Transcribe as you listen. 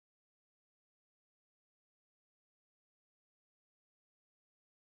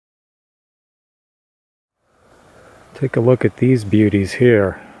Take a look at these beauties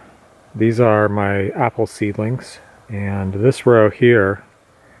here. These are my apple seedlings, and this row here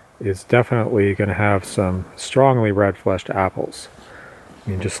is definitely going to have some strongly red fleshed apples. I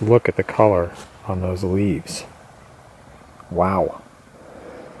mean, just look at the color on those leaves. Wow.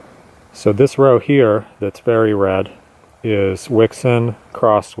 So this row here that's very red is Wixen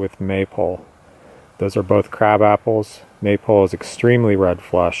crossed with maypole. Those are both crab apples. Maypole is extremely red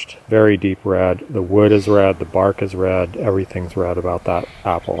fleshed, very deep red. The wood is red, the bark is red, everything's red about that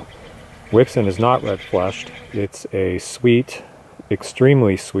apple. Wixen is not red fleshed. It's a sweet,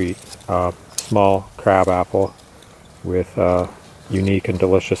 extremely sweet, small crab apple with unique and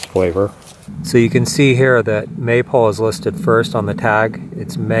delicious flavor. So you can see here that maypole is listed first on the tag.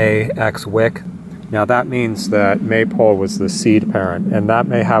 It's May X Wick. Now that means that maypole was the seed parent, and that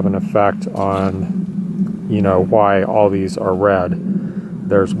may have an effect on, you know, why all these are red.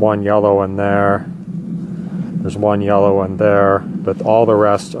 There's one yellow in there, there's one yellow in there, but all the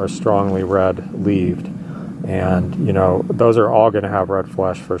rest are strongly red leaved. And, you know, those are all going to have red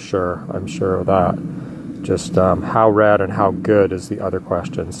flesh for sure, I'm sure of that. Just how red and how good is the other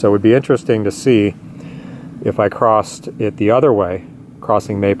question. So it would be interesting to see if I crossed it the other way,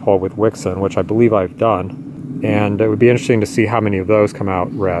 crossing maypole with Wixen, which I believe I've done, and it would be interesting to see how many of those come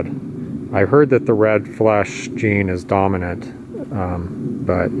out red. I heard that the red flesh gene is dominant,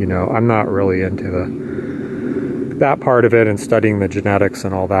 but you know, I'm not really into that part of it, and studying the genetics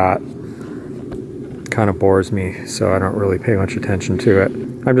and all that kind of bores me, so I don't really pay much attention to it.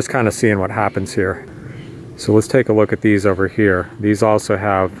 I'm just kind of seeing what happens here. So let's take a look at these over here. These also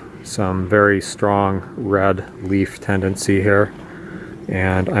have some very strong red leaf tendency here,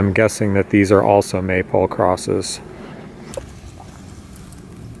 and I'm guessing that these are also maypole crosses.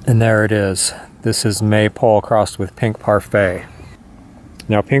 And there it is. This is maypole crossed with pink parfait.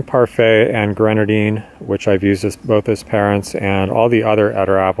 Now pink parfait and grenadine, which I've used as both as parents, and all the other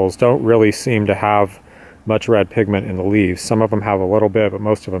Eder apples don't really seem to have much red pigment in the leaves. Some of them have a little bit, but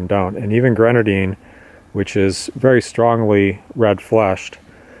most of them don't. And even grenadine, which is very strongly red fleshed,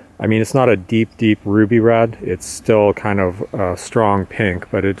 I mean, it's not a deep ruby red. It's still kind of strong pink,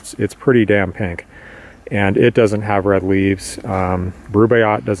 but it's pretty damn pink. And it doesn't have red leaves.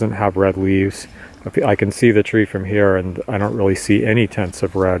 Rubaiyat doesn't have red leaves. I can see the tree from here, and I don't really see any tints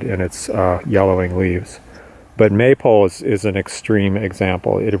of red in its yellowing leaves. But maypole is an extreme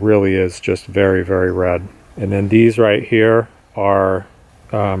example. It really is just very red. And then these right here are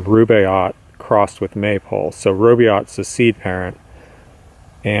Rubaiyat crossed with maypole. So Rubaiyat's the seed parent,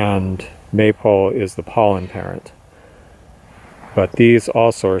 and maypole is the pollen parent. But these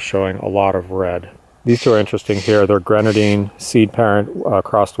also are showing a lot of red. These two are interesting here. They're grenadine seed parent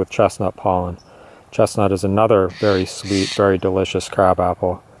crossed with chestnut pollen. Chestnut is another very sweet, very delicious crab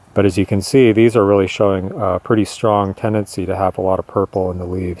apple. But as you can see, these are really showing a pretty strong tendency to have a lot of purple in the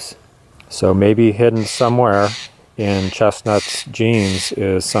leaves. So maybe hidden somewhere in chestnut's genes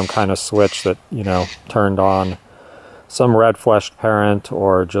is some kind of switch that, you know, turned on some red-fleshed parent,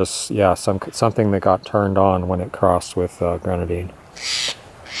 or just, yeah, something that got turned on when it crossed with grenadine.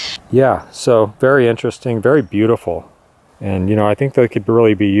 Yeah, so very interesting, very beautiful. And, you know, I think they could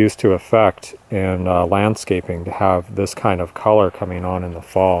really be used to effect in landscaping, to have this kind of color coming on in the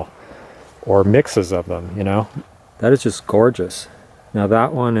fall, or mixes of them, you know. That is just gorgeous. Now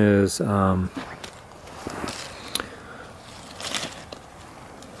that one is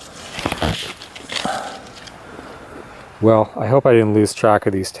well, I hope I didn't lose track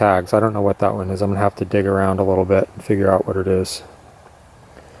of these tags. I don't know what that one is. I'm gonna have to dig around a little bit and figure out what it is.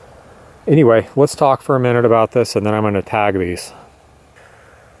 Anyway, let's talk for a minute about this, and then I'm gonna tag these.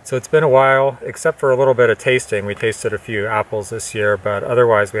 So it's been a while, except for a little bit of tasting. We tasted a few apples this year, but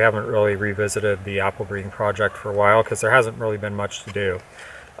otherwise we haven't really revisited the apple breeding project for a while, because there hasn't really been much to do.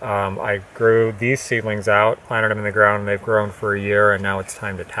 I grew these seedlings out, planted them in the ground, and they've grown for a year, and now it's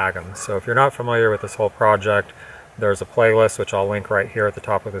time to tag them. So if you're not familiar with this whole project, there's a playlist which I'll link right here at the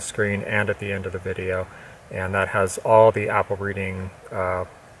top of the screen and at the end of the video, and that has all the apple breeding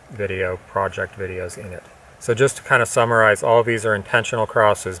video project videos in it. So just to kind of summarize, all of these are intentional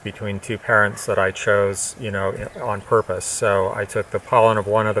crosses between two parents that I chose, you know, on purpose. So I took the pollen of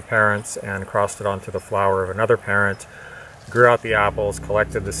one of the parents and crossed it onto the flower of another parent, grew out the apples,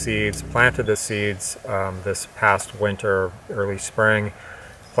 collected the seeds, planted the seeds this past winter, early spring,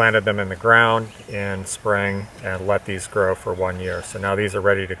 planted them in the ground in spring, and let these grow for 1 year. So now these are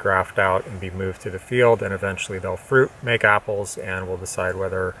ready to graft out and be moved to the field, and eventually they'll fruit, make apples, and we'll decide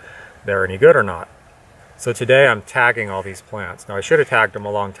whether they're any good or not. So today I'm tagging all these plants. Now I should have tagged them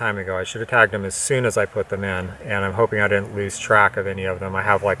a long time ago. I should have tagged them as soon as I put them in, and I'm hoping I didn't lose track of any of them. I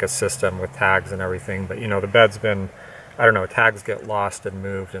have like a system with tags and everything, but you know, the bed's been I don't know, tags get lost and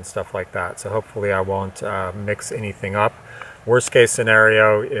moved and stuff like that. So hopefully I won't mix anything up. Worst case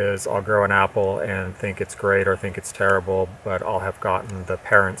scenario is I'll grow an apple and think it's great or think it's terrible, but I'll have gotten the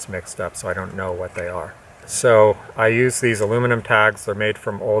parents mixed up, so I don't know what they are. So I use these aluminum tags. They're made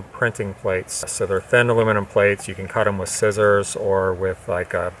from old printing plates. So they're thin aluminum plates. You can cut them with scissors or with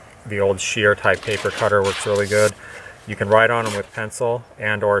like the old shear type paper cutter works really good. You can write on them with pencil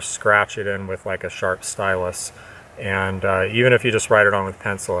and or scratch it in with like a sharp stylus. And even if you just write it on with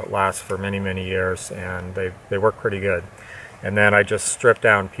pencil, it lasts for many, many years, and they work pretty good. And then I just strip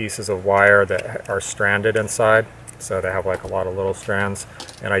down pieces of wire that are stranded inside. So they have like a lot of little strands,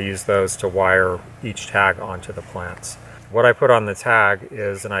 and I use those to wire each tag onto the plants. What I put on the tag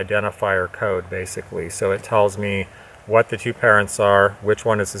is an identifier code, basically. So it tells me what the two parents are, which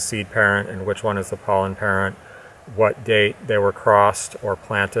one is the seed parent and which one is the pollen parent, what date they were crossed or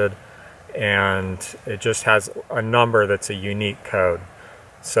planted, and it just has a number that's a unique code.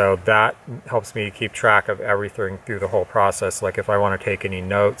 So that helps me keep track of everything through the whole process. Like if I want to take any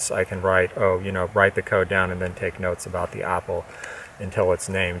notes, I can write, write the code down and then take notes about the apple until it's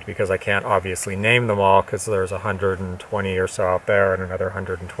named, because I can't obviously name them all because there's 120 or so out there and another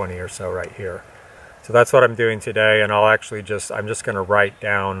 120 or so right here. So that's what I'm doing today, and I'm just going to write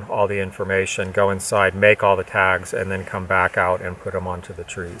down all the information, go inside, make all the tags, and then come back out and put them onto the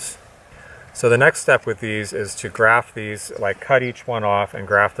trees. So the next step with these is to graft these, like cut each one off and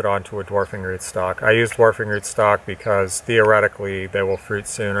graft it onto a dwarfing rootstock. I use dwarfing rootstock because theoretically they will fruit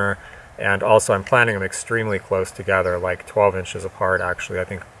sooner, and also I'm planting them extremely close together, like 12 inches apart actually. I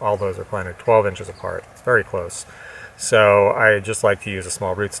think all those are planted 12 inches apart. It's very close. So I just like to use a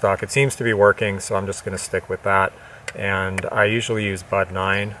small rootstock. It seems to be working, so I'm just going to stick with that. And I usually use Bud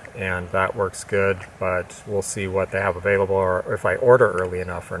 9, and that works good, but we'll see what they have available or if I order early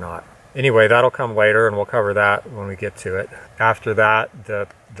enough or not. Anyway, that'll come later, and we'll cover that when we get to it. After that,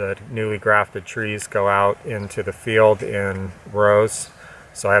 the newly grafted trees go out into the field in rows.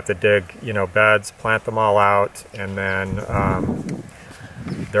 So I have to dig, beds, plant them all out, and then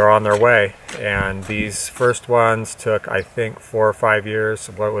they're on their way. And these first ones took, I think, 4 or 5 years.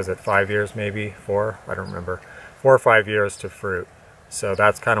 What was it, 5 years maybe? 4? I don't remember. 4 or 5 years to fruit. So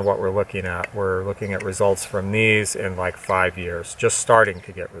that's kind of what we're looking at. We're looking at results from these in like 5 years, just starting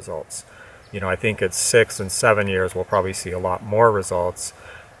to get results. I think it's 6 and 7 years we'll probably see a lot more results.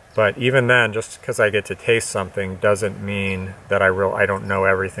 But even then, just because I get to taste something doesn't mean that I don't know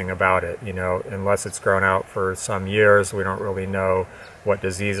everything about it. Unless it's grown out for some years, we don't really know what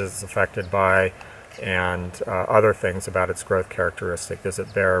diseases it's affected by and other things about its growth characteristic. Does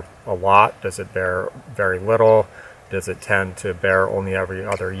it bear a lot? Does it bear very little? Does it tend to bear only every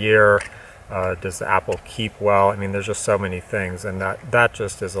other year? Does the apple keep well? I mean, there's just so many things, and that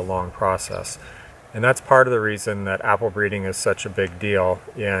just is a long process. And that's part of the reason that apple breeding is such a big deal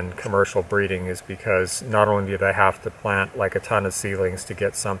in commercial breeding, is because not only do they have to plant like a ton of seedlings to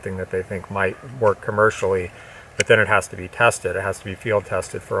get something that they think might work commercially, but then it has to be tested. It has to be field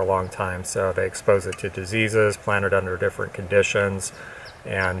tested for a long time. So they expose it to diseases, plant it under different conditions,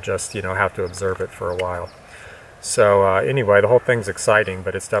 and just, have to observe it for a while. So anyway, the whole thing's exciting,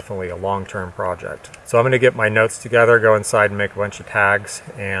 but it's definitely a long-term project. So I'm going to get my notes together, go inside and make a bunch of tags,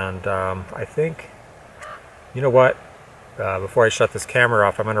 and I think, you know what, before I shut this camera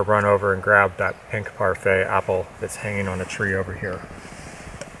off, I'm going to run over and grab that pink parfait apple that's hanging on a tree over here.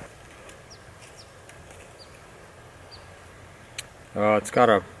 It's got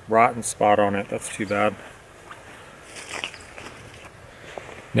a rotten spot on it. That's too bad.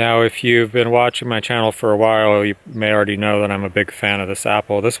 Now, if you've been watching my channel for a while, you may already know that I'm a big fan of this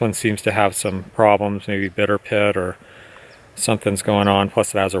apple. This one seems to have some problems, maybe bitter pit or something's going on,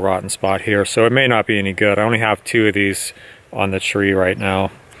 plus it has a rotten spot here, so it may not be any good. I only have 2 of these on the tree right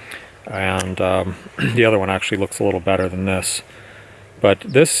now, and the other one actually looks a little better than this. But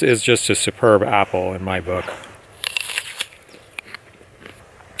this is just a superb apple in my book.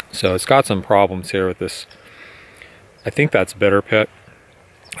 So it's got some problems here with this. I think that's bitter pit.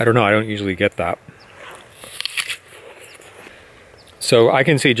 I don't know, I don't usually get that. So I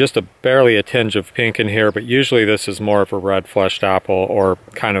can see just barely a tinge of pink in here, but usually this is more of a red fleshed apple or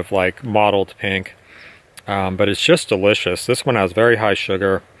kind of like mottled pink. But it's just delicious. This one has very high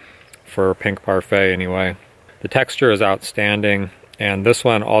sugar for pink parfait anyway. The texture is outstanding, and this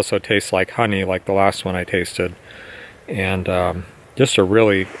one also tastes like honey, like the last one I tasted. And just a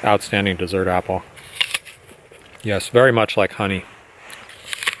really outstanding dessert apple. Yes, very much like honey.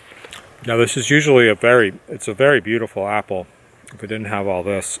 Now this is usually it's a very beautiful apple if it didn't have all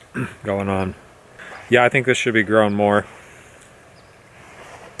this going on. Yeah, I think this should be grown more.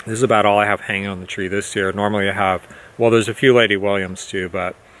 This is about all I have hanging on the tree this year. Normally I have, well, there's a few Lady Williams too,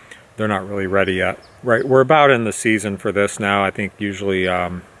 but they're not really ready yet. Right, we're about in the season for this now. I think usually,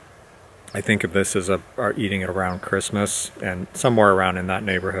 I think of this as eating it around Christmas and somewhere around in that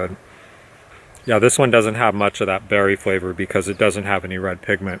neighborhood. Yeah, this one doesn't have much of that berry flavor because it doesn't have any red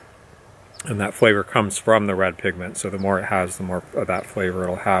pigment. And that flavor comes from the red pigment, so the more it has, the more of that flavor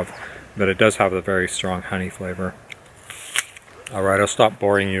it'll have. But it does have a very strong honey flavor. Alright, I'll stop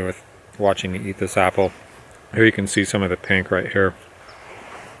boring you with watching me eat this apple. Here you can see some of the pink right here.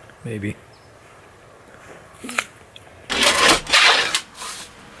 Maybe.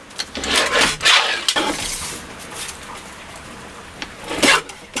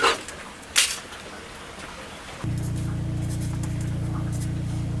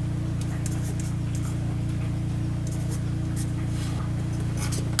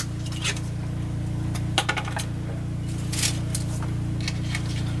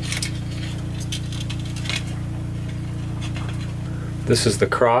 This is the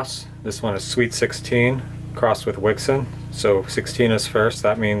cross. This one is Sweet 16 crossed with Wixen. So 16 is first.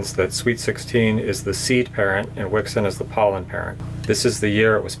 That means that Sweet 16 is the seed parent and Wixen is the pollen parent. This is the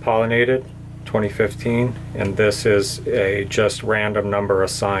year it was pollinated, 2015, and this is a just random number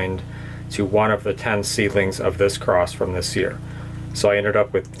assigned to one of the 10 seedlings of this cross from this year. So I ended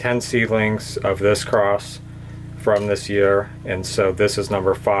up with 10 seedlings of this cross from this year, and so this is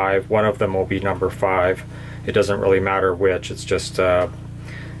number 5. One of them will be number 5. It doesn't really matter which, it's just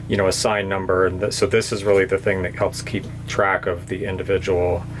you know, a sign number, and so this is really the thing that helps keep track of the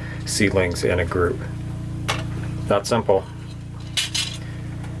individual seedlings in a group. That simple.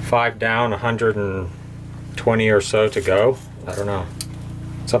 5 down, 120 or so to go. I don't know,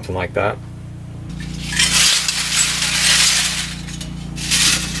 something like that.